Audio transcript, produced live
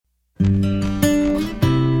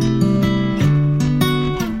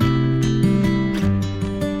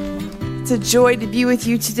It's a joy to be with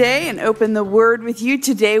you today and open the Word with you.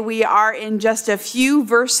 Today we are in just a few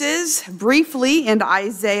verses, briefly, in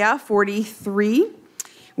Isaiah 43.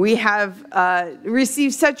 We have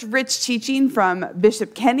received such rich teaching from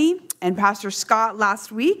Bishop Kenny and Pastor Scott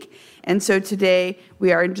last week. And so today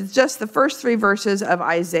we are in just the first three verses of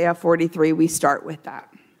Isaiah 43. We start with that.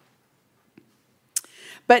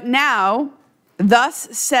 But now,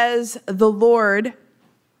 thus says the Lord,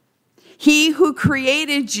 He who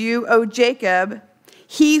created you, O Jacob,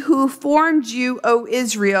 he who formed you, O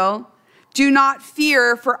Israel, do not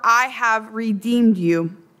fear, for I have redeemed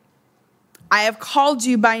you. I have called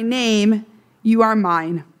you by name, you are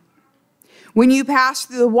mine. When you pass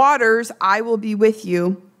through the waters, I will be with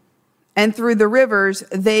you, and through the rivers,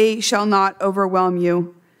 they shall not overwhelm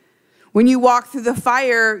you. When you walk through the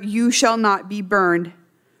fire, you shall not be burned,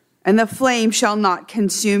 and the flame shall not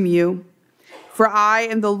consume you. For I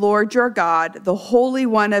am the Lord your God, the Holy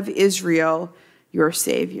One of Israel, your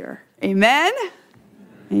Savior. Amen?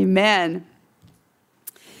 Amen.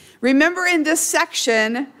 Remember, in this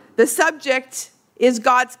section, the subject is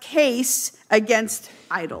God's case against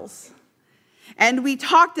idols. And we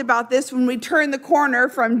talked about this when we turned the corner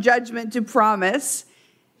from judgment to promise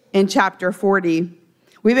in chapter 40.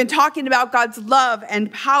 We've been talking about God's love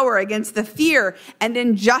and power against the fear and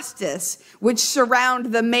injustice which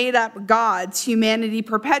surround the made-up gods humanity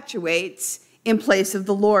perpetuates in place of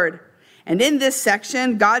the Lord. And in this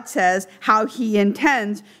section, God says how he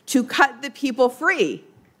intends to cut the people free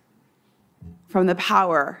from the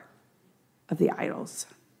power of the idols.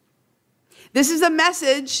 This is a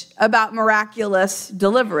message about miraculous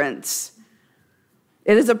deliverance.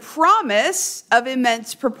 It is a promise of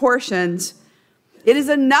immense proportions. It is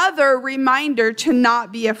another reminder to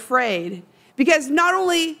not be afraid, because not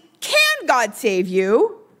only can God save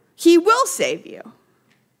you, he will save you.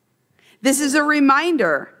 This is a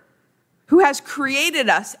reminder who has created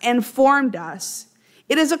us and formed us.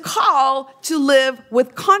 It is a call to live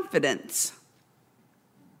with confidence.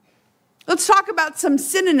 Let's talk about some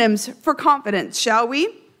synonyms for confidence, shall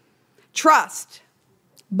we? Trust,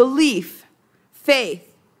 belief,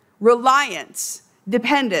 faith, reliance,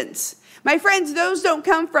 dependence. My friends, those don't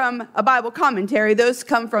come from a Bible commentary. Those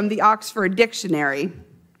come from the Oxford Dictionary.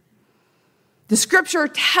 The scripture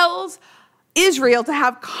tells Israel to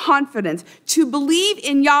have confidence, to believe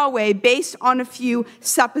in Yahweh based on a few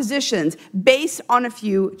suppositions, based on a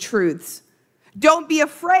few truths. Don't be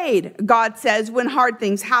afraid, God says, when hard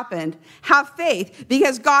things happen. Have faith,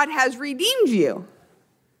 because God has redeemed you.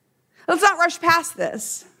 Let's not rush past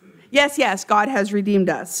this. Yes, God has redeemed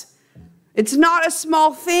us. It's not a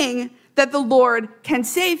small thing that the Lord can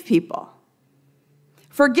save people.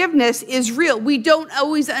 Forgiveness is real. We don't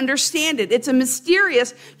always understand it. It's a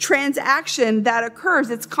mysterious transaction that occurs.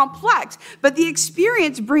 It's complex, but the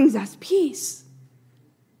experience brings us peace.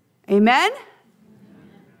 Amen?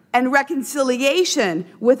 And reconciliation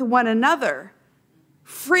with one another.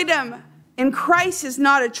 Freedom in Christ is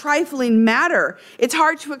not a trifling matter. It's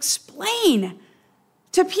hard to explain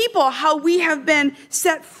to people how we have been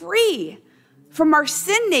set free from our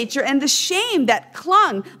sin nature and the shame that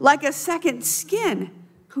clung like a second skin.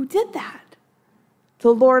 Who did that?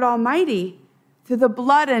 The Lord Almighty, through the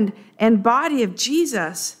blood and body of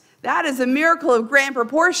Jesus. That is a miracle of grand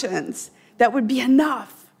proportions that would be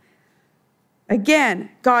enough.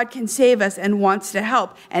 Again, God can save us and wants to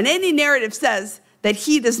help. And any narrative says that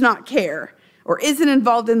he does not care or isn't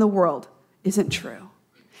involved in the world isn't true.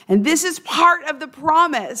 And this is part of the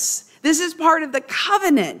promise. This is part of the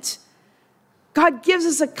covenant. God gives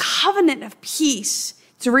us a covenant of peace.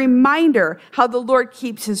 It's a reminder how the Lord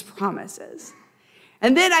keeps his promises.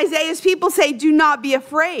 And then Isaiah's people say, do not be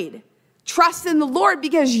afraid. Trust in the Lord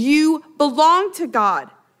because you belong to God.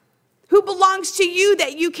 Who belongs to you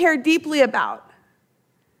that you care deeply about?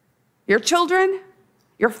 Your children,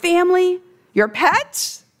 your family, your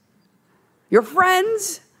pets, your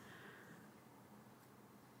friends?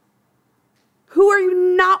 Who are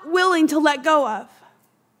you not willing to let go of,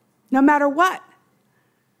 no matter what?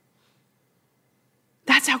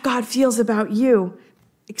 That's how God feels about you,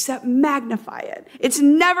 except magnify it. It's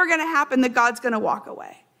never going to happen that God's going to walk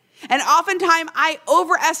away. And oftentimes I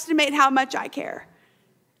overestimate how much I care.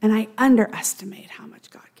 And I underestimate how much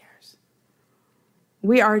God cares.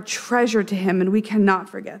 We are a treasure to him, and we cannot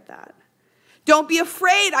forget that. Don't be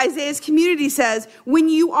afraid, Isaiah's community says, when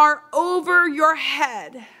you are over your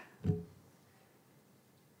head.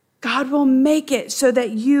 God will make it so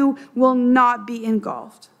that you will not be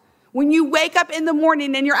engulfed. When you wake up in the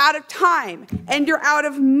morning and you're out of time and you're out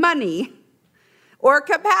of money or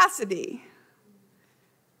capacity,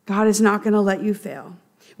 God is not going to let you fail.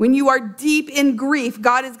 When you are deep in grief,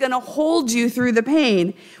 God is going to hold you through the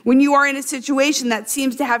pain. When you are in a situation that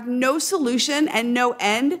seems to have no solution and no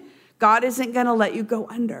end, God isn't going to let you go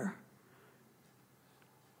under.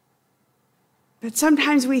 But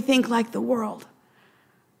sometimes we think like the world.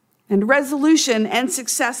 And resolution and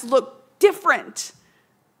success look different.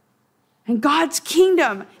 In God's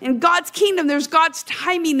kingdom, there's God's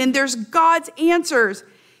timing and there's God's answers.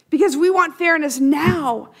 Because we want fairness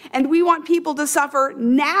now, and we want people to suffer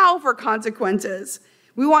now for consequences.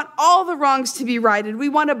 We want all the wrongs to be righted. We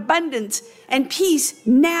want abundance and peace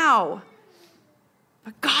now.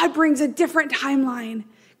 But God brings a different timeline.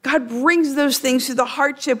 God brings those things through the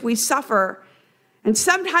hardship we suffer. And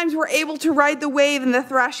sometimes we're able to ride the wave in the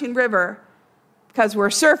thrashing river because we're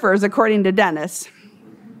surfers, according to Dennis.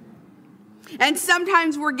 And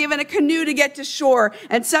sometimes we're given a canoe to get to shore.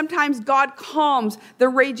 And sometimes God calms the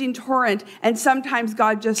raging torrent. And sometimes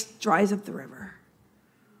God just dries up the river.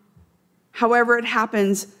 However it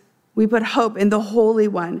happens, we put hope in the Holy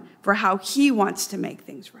One for how he wants to make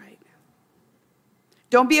things right.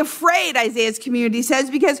 Don't be afraid, Isaiah's community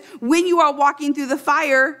says, because when you are walking through the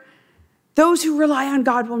fire, those who rely on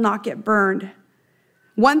God will not get burned.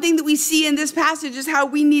 One thing that we see in this passage is how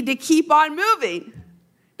we need to keep on moving.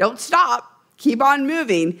 Don't stop. Keep on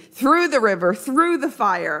moving through the river, through the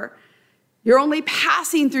fire. You're only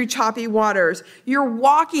passing through choppy waters. You're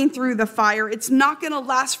walking through the fire. It's not going to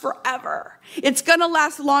last forever. It's going to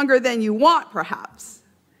last longer than you want, perhaps.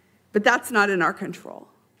 But that's not in our control.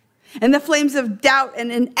 And the flames of doubt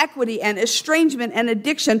and inequity and estrangement and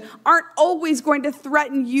addiction aren't always going to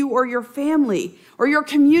threaten you or your family or your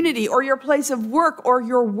community or your place of work or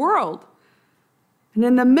your world. And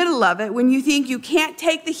in the middle of it, when you think you can't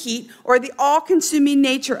take the heat or the all-consuming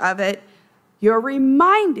nature of it, you're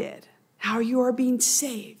reminded how you are being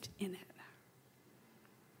saved in it.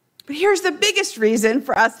 But here's the biggest reason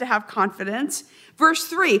for us to have confidence. Verse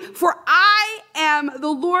 3, for I am the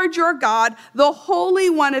Lord your God, the Holy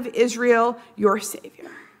One of Israel, your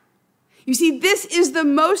Savior. You see, this is the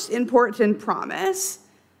most important promise.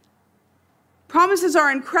 Promises are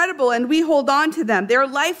incredible, and we hold on to them. They're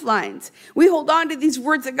lifelines. We hold on to these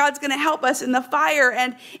words that God's going to help us in the fire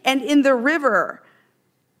and in the river.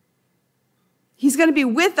 He's going to be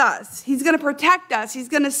with us. He's going to protect us. He's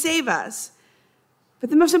going to save us. But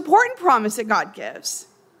the most important promise that God gives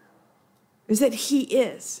is that he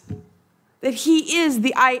is. That he is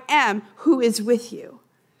the I am who is with you.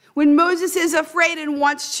 When Moses is afraid and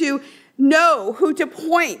wants to know who to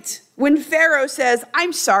point, when Pharaoh says,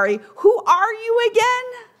 I'm sorry, who are you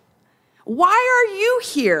again? Why are you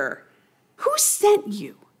here? Who sent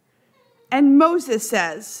you? And Moses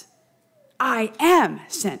says, I am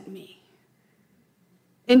sent me.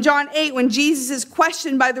 In John 8, when Jesus is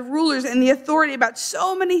questioned by the rulers and the authority about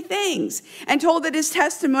so many things and told that his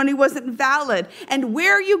testimony wasn't valid, and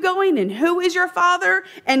where are you going, and who is your father,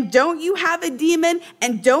 and don't you have a demon,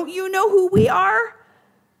 and don't you know who we are?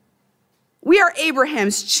 We are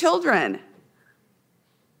Abraham's children.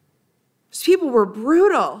 Those people were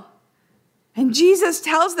brutal. And Jesus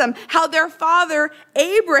tells them how their father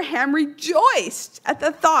Abraham rejoiced at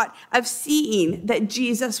the thought of seeing that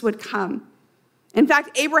Jesus would come. In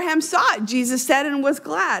fact, Abraham saw it, Jesus said, and was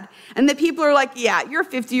glad. And the people are like, yeah, you're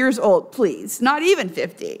 50 years old, please. Not even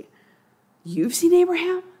 50. You've seen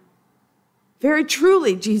Abraham? Very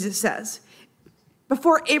truly, Jesus says,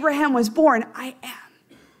 before Abraham was born, I am.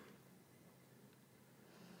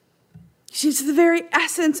 It's the very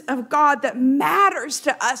essence of God that matters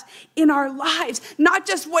to us in our lives. Not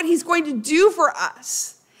just what he's going to do for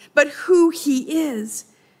us, but who he is.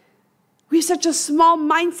 We have such a small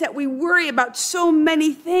mindset. We worry about so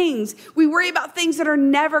many things. We worry about things that are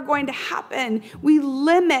never going to happen. We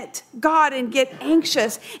limit God and get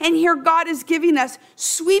anxious. And here God is giving us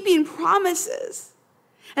sweeping promises.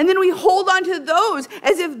 And then we hold on to those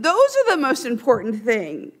as if those are the most important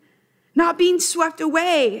thing. Not being swept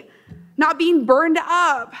away. Not being burned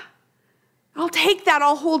up. I'll take that.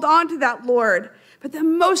 I'll hold on to that, Lord. But the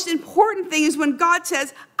most important thing is when God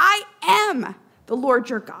says, I am the Lord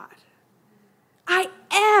your God. I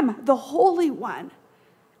am the Holy One.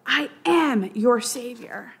 I am your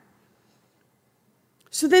Savior.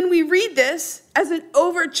 So then we read this as an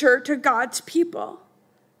overture to God's people.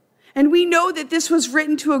 And we know that this was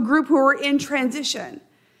written to a group who were in transition,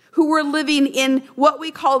 who were living in what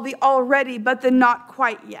we call the already, but the not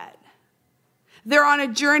quite yet. They're on a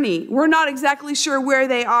journey. We're not exactly sure where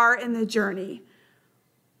they are in the journey.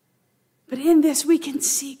 But in this, we can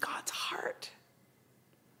see God's heart,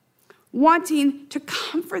 wanting to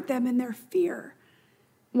comfort them in their fear,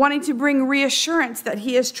 wanting to bring reassurance that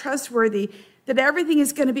he is trustworthy, that everything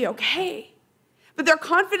is going to be okay. But their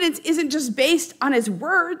confidence isn't just based on his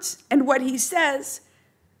words and what he says.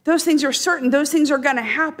 Those things are certain. Those things are going to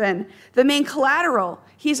happen. The main collateral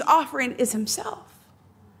he's offering is himself.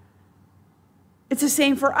 It's the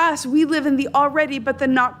same for us. We live in the already but the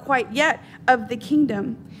not quite yet of the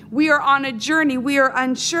kingdom. We are on a journey. We are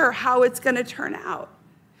unsure how it's going to turn out.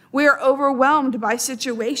 We are overwhelmed by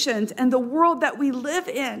situations and the world that we live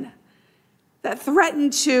in that threaten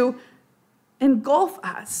to engulf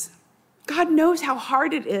us. God knows how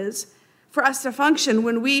hard it is for us to function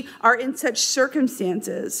when we are in such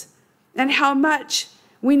circumstances and how much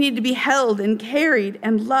we need to be held and carried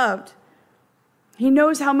and loved. He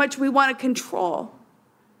knows how much we want to control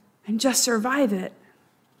and just survive it.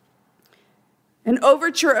 An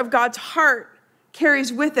overture of God's heart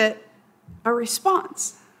carries with it a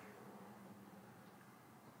response.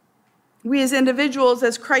 We as individuals,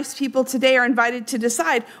 as Christ's people today, are invited to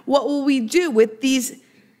decide, what will we do with these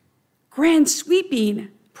grand sweeping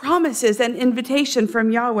promises and invitation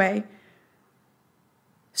from Yahweh?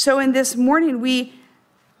 So in this morning, we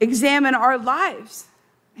examine our lives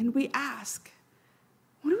and we ask,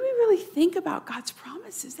 what do we really think about God's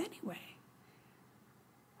promises anyway?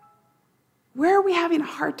 Where are we having a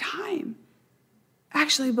hard time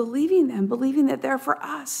actually believing them, believing that they're for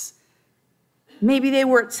us? Maybe they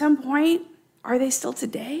were at some point. Are they still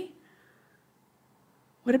today?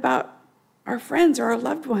 What about our friends or our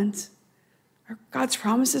loved ones? Are God's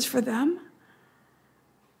promises for them?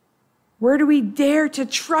 Where do we dare to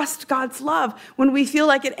trust God's love when we feel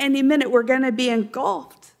like at any minute we're going to be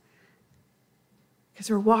engulfed? Because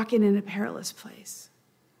we're walking in a perilous place.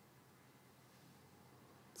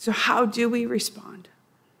 So how do we respond?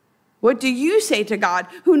 What do you say to God,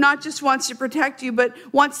 who not just wants to protect you, but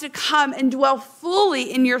wants to come and dwell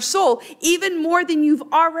fully in your soul, even more than you've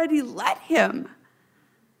already let him,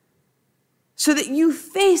 so that you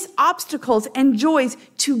face obstacles and joys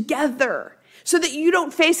together, so that you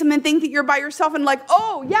don't face them and think that you're by yourself and like,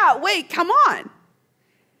 oh yeah, wait, come on.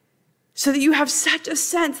 So that you have such a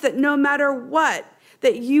sense that no matter what,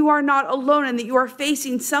 that you are not alone and that you are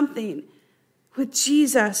facing something with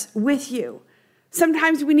Jesus with you.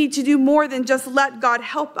 Sometimes we need to do more than just let God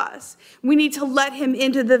help us. We need to let him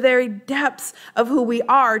into the very depths of who we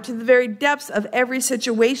are, to the very depths of every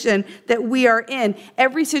situation that we are in.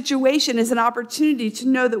 Every situation is an opportunity to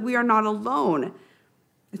know that we are not alone.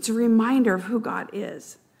 It's a reminder of who God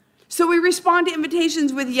is. So we respond to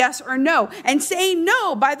invitations with yes or no. And saying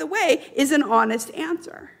no, by the way, is an honest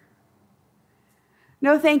answer.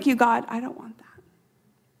 No, thank you, God. I don't want that.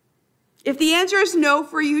 If the answer is no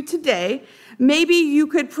for you today, maybe you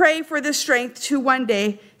could pray for the strength to one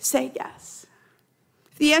day say yes.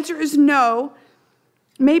 If the answer is no,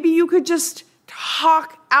 maybe you could just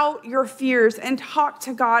talk out your fears and talk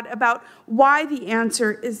to God about why the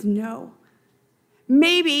answer is no.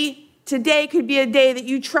 Maybe today could be a day that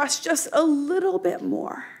you trust just a little bit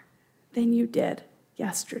more than you did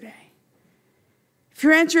yesterday. If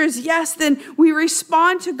your answer is yes, then we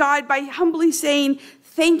respond to God by humbly saying,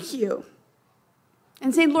 thank you.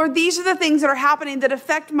 And saying, Lord, these are the things that are happening that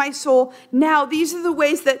affect my soul now. These are the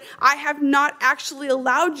ways that I have not actually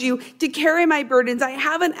allowed you to carry my burdens. I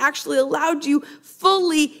haven't actually allowed you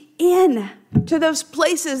fully in to those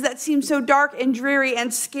places that seem so dark and dreary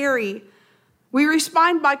and scary. We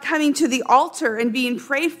respond by coming to the altar and being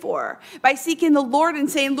prayed for, by seeking the Lord and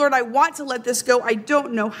saying, Lord, I want to let this go. I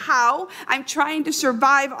don't know how. I'm trying to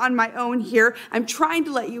survive on my own here. I'm trying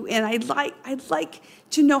to let you in. I'd like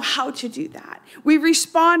to know how to do that. We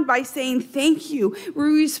respond by saying, thank you. We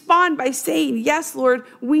respond by saying, yes, Lord,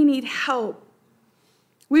 we need help.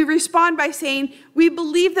 We respond by saying, we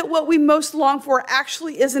believe that what we most long for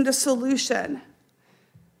actually isn't a solution,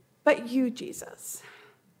 but you, Jesus.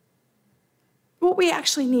 What we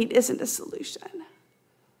actually need isn't a solution.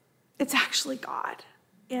 It's actually God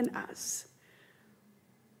in us.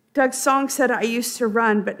 Doug's song said, I used to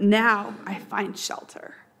run, but now I find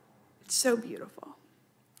shelter. It's so beautiful.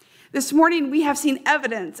 This morning, we have seen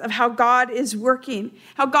evidence of how God is working,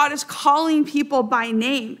 how God is calling people by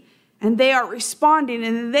name, and they are responding,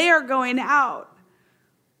 and they are going out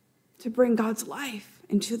to bring God's life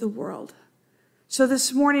into the world. So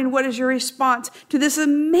this morning, what is your response to this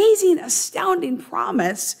amazing, astounding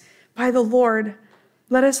promise by the Lord?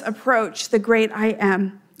 Let us approach the great I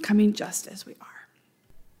am, coming just as we are.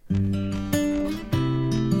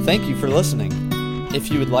 Thank you for listening.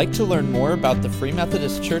 If you would like to learn more about the Free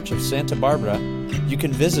Methodist Church of Santa Barbara, you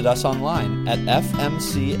can visit us online at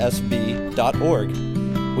fmcsb.org.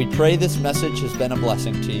 We pray this message has been a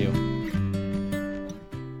blessing to you.